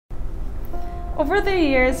Over the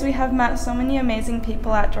years, we have met so many amazing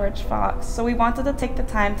people at George Fox, so we wanted to take the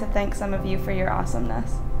time to thank some of you for your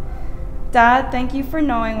awesomeness. Dad, thank you for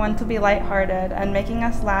knowing when to be lighthearted and making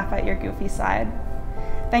us laugh at your goofy side.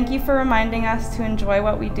 Thank you for reminding us to enjoy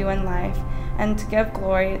what we do in life and to give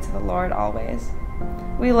glory to the Lord always.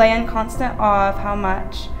 We lay in constant awe of how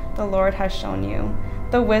much the Lord has shown you.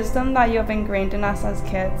 The wisdom that you have ingrained in us as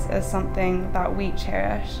kids is something that we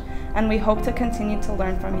cherish, and we hope to continue to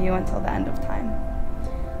learn from you until the end of time.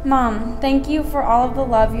 Mom, thank you for all of the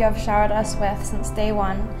love you have showered us with since day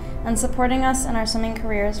one and supporting us in our swimming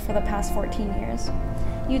careers for the past 14 years.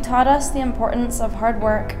 You taught us the importance of hard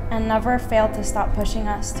work and never failed to stop pushing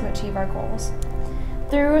us to achieve our goals.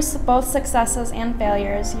 Through both successes and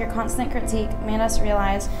failures, your constant critique made us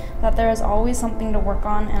realize that there is always something to work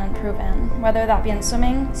on and improve in, whether that be in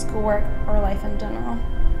swimming, schoolwork, or life in general.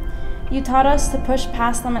 You taught us to push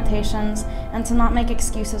past limitations and to not make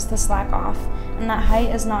excuses to slack off, and that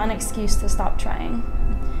height is not an excuse to stop trying.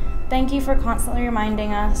 Thank you for constantly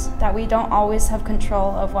reminding us that we don't always have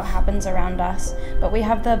control of what happens around us, but we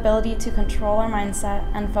have the ability to control our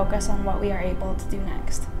mindset and focus on what we are able to do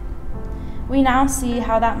next. We now see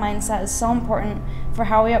how that mindset is so important for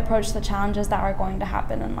how we approach the challenges that are going to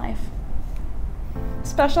happen in life.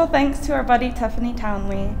 Special thanks to our buddy Tiffany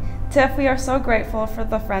Townley. Tiff, we are so grateful for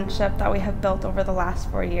the friendship that we have built over the last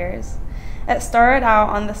 4 years. It started out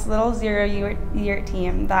on this little 0-year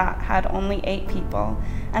team that had only 8 people,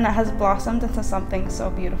 and it has blossomed into something so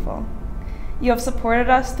beautiful. You have supported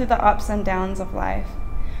us through the ups and downs of life.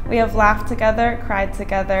 We have laughed together, cried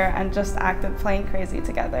together, and just acted plain crazy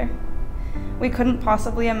together. We couldn't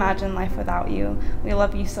possibly imagine life without you. We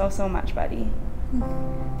love you so, so much, buddy.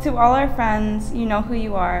 To all our friends, you know who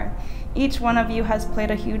you are. Each one of you has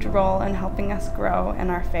played a huge role in helping us grow in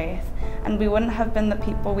our faith, and we wouldn't have been the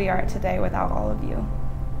people we are today without all of you.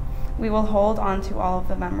 We will hold on to all of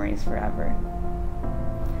the memories forever.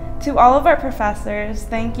 To all of our professors,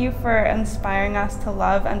 thank you for inspiring us to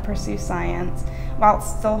love and pursue science while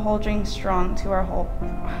still holding strong to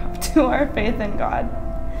our faith in God.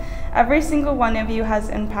 Every single one of you has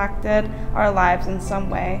impacted our lives in some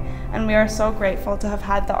way, and we are so grateful to have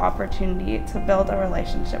had the opportunity to build a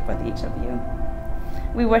relationship with each of you.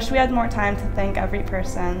 We wish we had more time to thank every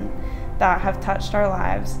person that have touched our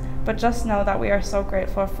lives, but just know that we are so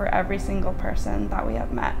grateful for every single person that we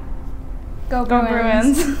have met. Go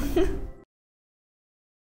Bruins!